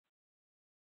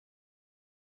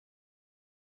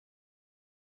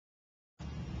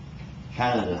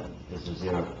Canada is a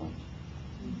 0 point.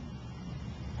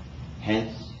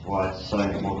 Hence why it's so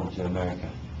important to America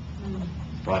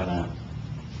right now.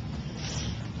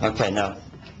 Okay, now,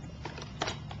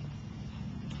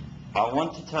 I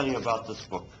want to tell you about this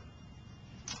book.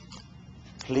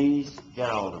 Please get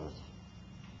hold of it,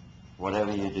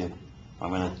 whatever you do. I'm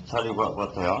going to tell you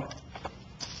what they are,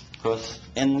 because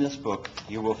in this book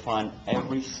you will find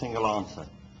every single answer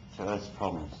to Earth's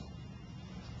problems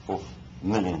for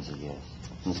millions of years.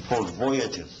 And it's called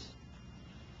Voyages.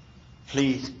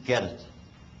 Please get it.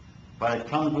 But it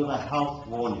comes with a health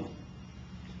warning.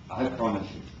 I promise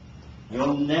you.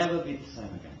 You'll never be the same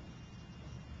again.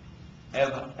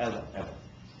 Ever, ever, ever.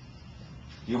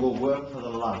 You will work for the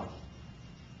light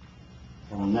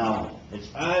from now on. It's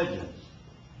urgent.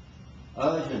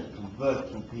 Urgent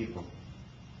converting people.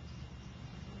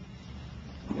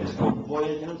 It's called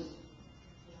Voyages.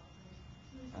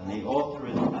 And the author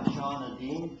is Ashana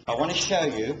Dean. I want to show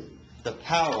you the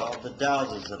power of the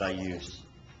Dowsers that I use.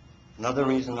 Another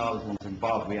reason I was in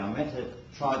Zimbabwe, I met a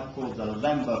tribe called the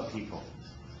Lemba people.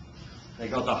 They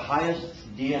got the highest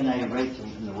DNA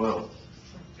rating in the world.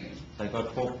 They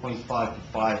got 4.5 to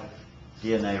 5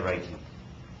 DNA rating.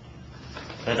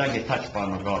 They don't get touched by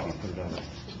Mugabe, put it over.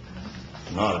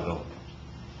 Not at all.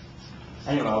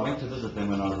 Anyway, I went to visit them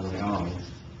when I was in the army,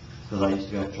 because I used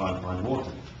to go try and find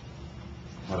water.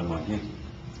 Part of my duty.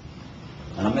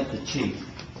 And I met the chief.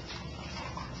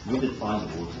 We did find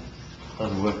the water.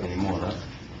 Doesn't work anymore,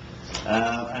 though.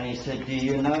 And he said, do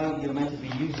you know you're meant to be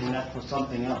using that for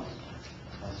something else?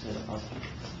 I said, okay.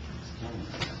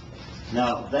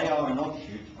 Now, they are an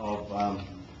offshoot of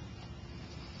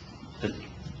the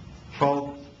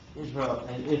 12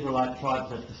 Israelite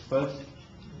tribes that dispersed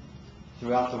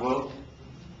throughout the world.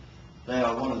 They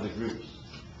are one of the groups.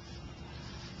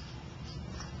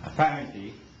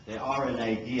 Apparently, their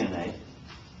RNA DNA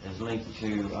is linked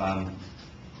to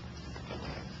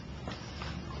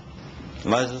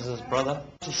Moses' brother.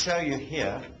 To show you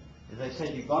here, is they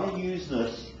said you've got to use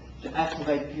this to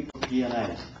activate people's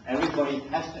DNAs. Everybody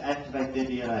has to activate their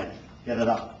DNA. Get it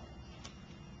up.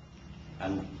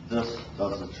 And this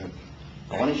does the trick.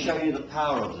 I want to show you the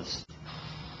power of this.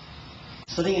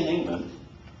 Sitting in England,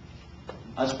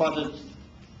 I spotted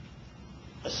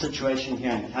a situation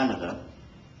here in Canada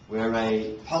where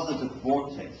a positive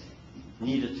vortex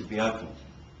needed to be opened.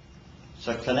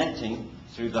 So connecting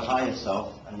through the higher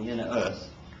self and the inner earth,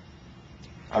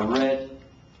 I read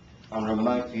on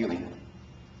remote viewing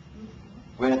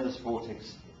where this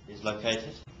vortex is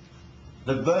located.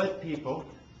 The bird people,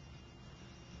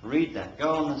 read that.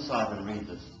 Go on the side and read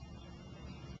this.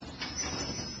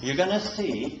 You're going to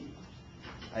see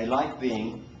a light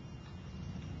being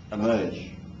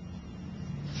emerge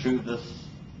through this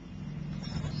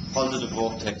positive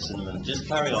vortex in a minute. Just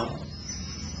carry on.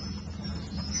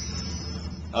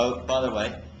 Oh, by the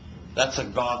way, that's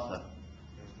Agartha,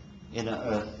 inner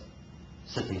earth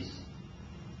cities.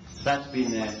 That's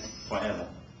been there forever.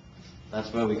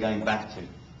 That's where we're going back to.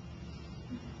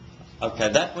 Okay,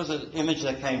 that was an image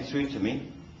that came through to me.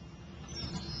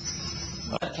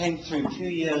 That came through 2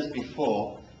 years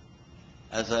before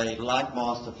as a light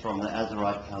master from the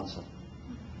Azurite Council.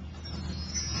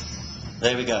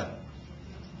 There we go.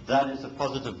 That is a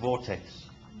positive vortex.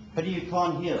 Pity you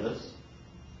can't hear this,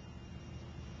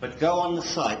 but go on the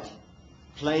site,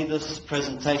 play this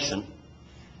presentation,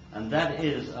 and that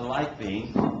is a light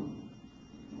being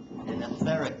in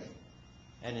etheric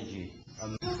energy.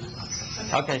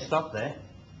 Okay, stop there.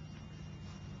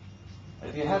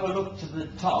 If you have a look to the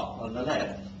top on the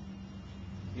left,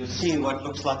 you'll see what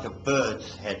looks like a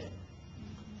bird's head.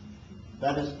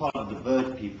 That is part of the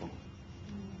bird people.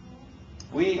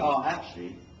 We are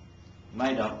actually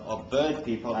made up of bird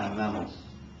people and mammals.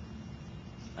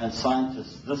 And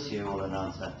scientists this year will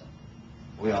announce that.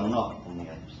 We are not from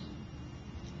the apes.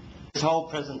 This whole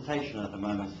presentation at the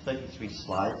moment is 33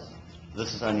 slides.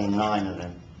 This is only 9 of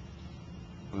them.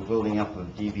 We're building up a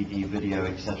DVD, video,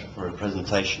 etc. for a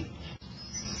presentation.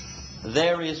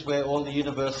 There is where all the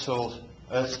universal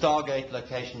Stargate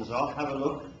locations are. Have a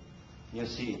look. You'll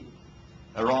see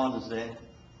Iran is there.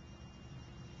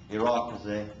 Iraq is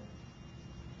there.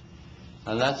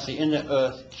 And that's the inner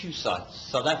earth Q sites.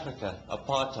 South Africa,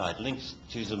 apartheid, links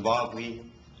to Zimbabwe,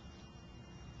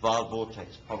 vile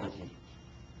vortex, poverty.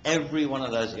 Every one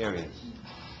of those areas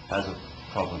has a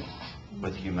problem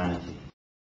with humanity.